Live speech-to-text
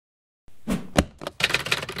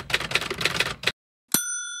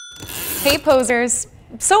Hey posers,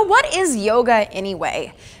 so what is yoga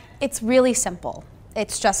anyway? It's really simple.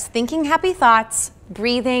 It's just thinking happy thoughts,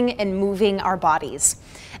 breathing, and moving our bodies.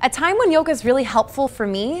 A time when yoga is really helpful for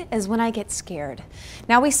me is when I get scared.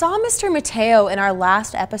 Now we saw Mr. Mateo in our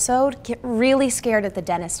last episode get really scared at the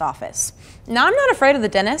dentist office. Now I'm not afraid of the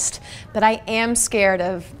dentist, but I am scared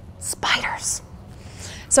of spiders.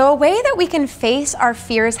 So a way that we can face our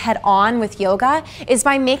fears head on with yoga is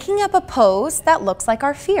by making up a pose that looks like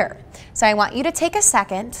our fear. So I want you to take a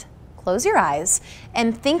second, close your eyes,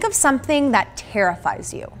 and think of something that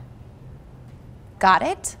terrifies you. Got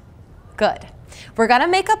it? Good. We're gonna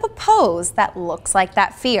make up a pose that looks like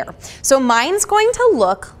that fear. So mine's going to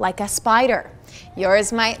look like a spider.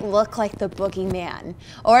 Yours might look like the boogeyman,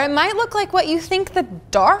 or it might look like what you think the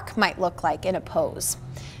dark might look like in a pose.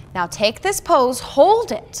 Now take this pose,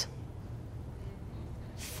 hold it.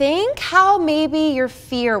 Think how maybe your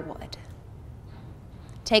fear would.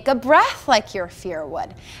 Take a breath like your fear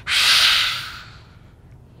would.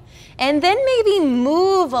 And then maybe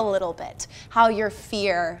move a little bit, how your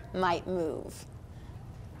fear might move.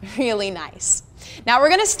 Really nice. Now we're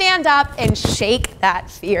gonna stand up and shake that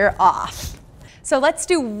fear off. So let's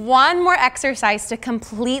do one more exercise to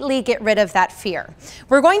completely get rid of that fear.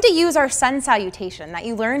 We're going to use our sun salutation that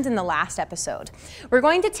you learned in the last episode. We're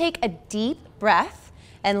going to take a deep breath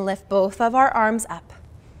and lift both of our arms up.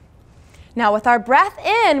 Now with our breath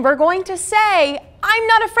in, we're going to say, I'm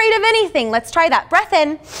not afraid of anything. Let's try that. Breath in,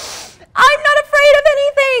 I'm not afraid of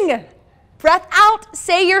anything. Breath out,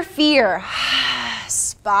 say your fear.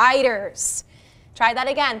 Spiders. Try that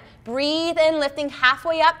again. Breathe in, lifting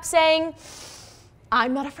halfway up, saying,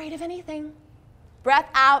 I'm not afraid of anything. Breath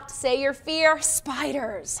out, say your fear,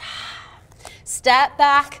 spiders. Step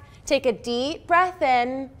back, take a deep breath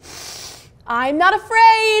in. I'm not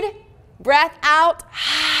afraid. Breath out,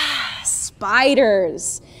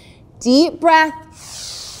 spiders. Deep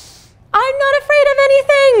breath. I'm not afraid of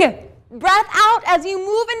anything. Breath out as you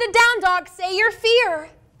move into down dog, say your fear.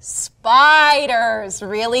 Spiders,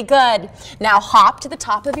 really good. Now hop to the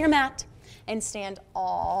top of your mat and stand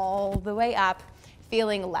all the way up,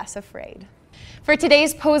 feeling less afraid. For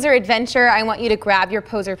today's poser adventure, I want you to grab your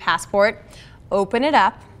PoserPassport, open it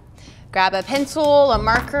up, grab a pencil, a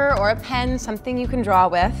marker, or a pen, something you can draw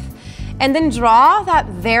with, and then draw that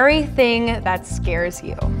very thing that scares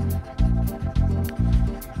you.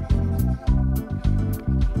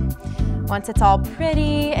 Once it's all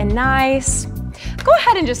pretty and nice, go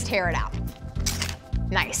ahead and just tear it out.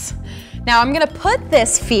 Nice. Now I'm gonna put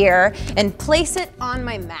this fear and place it on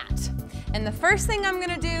my mat. And the first thing I'm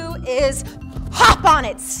gonna do is hop on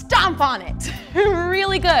it, stomp on it.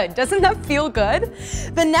 Really good, doesn't that feel good?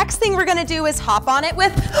 The next thing we're gonna do is hop on it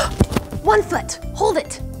with one foot, hold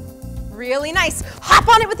it. Really nice, hop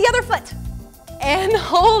on it with the other foot and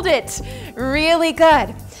hold it. Really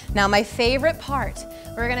good. Now my favorite part,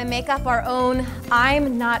 we're gonna make up our own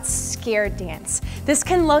I'm not scared dance. This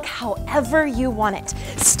can look however you want it.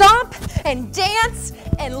 Stomp and dance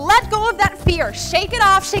and let go of that fear. Shake it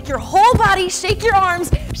off, shake your whole body, shake your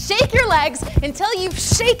arms, shake your legs until you've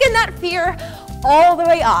shaken that fear all the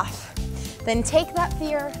way off. Then take that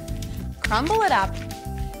fear, crumble it up,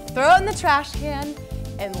 throw it in the trash can,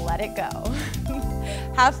 and let it go.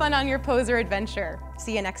 Have fun on your poser adventure.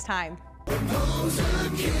 See you next time.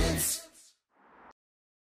 PoserKids.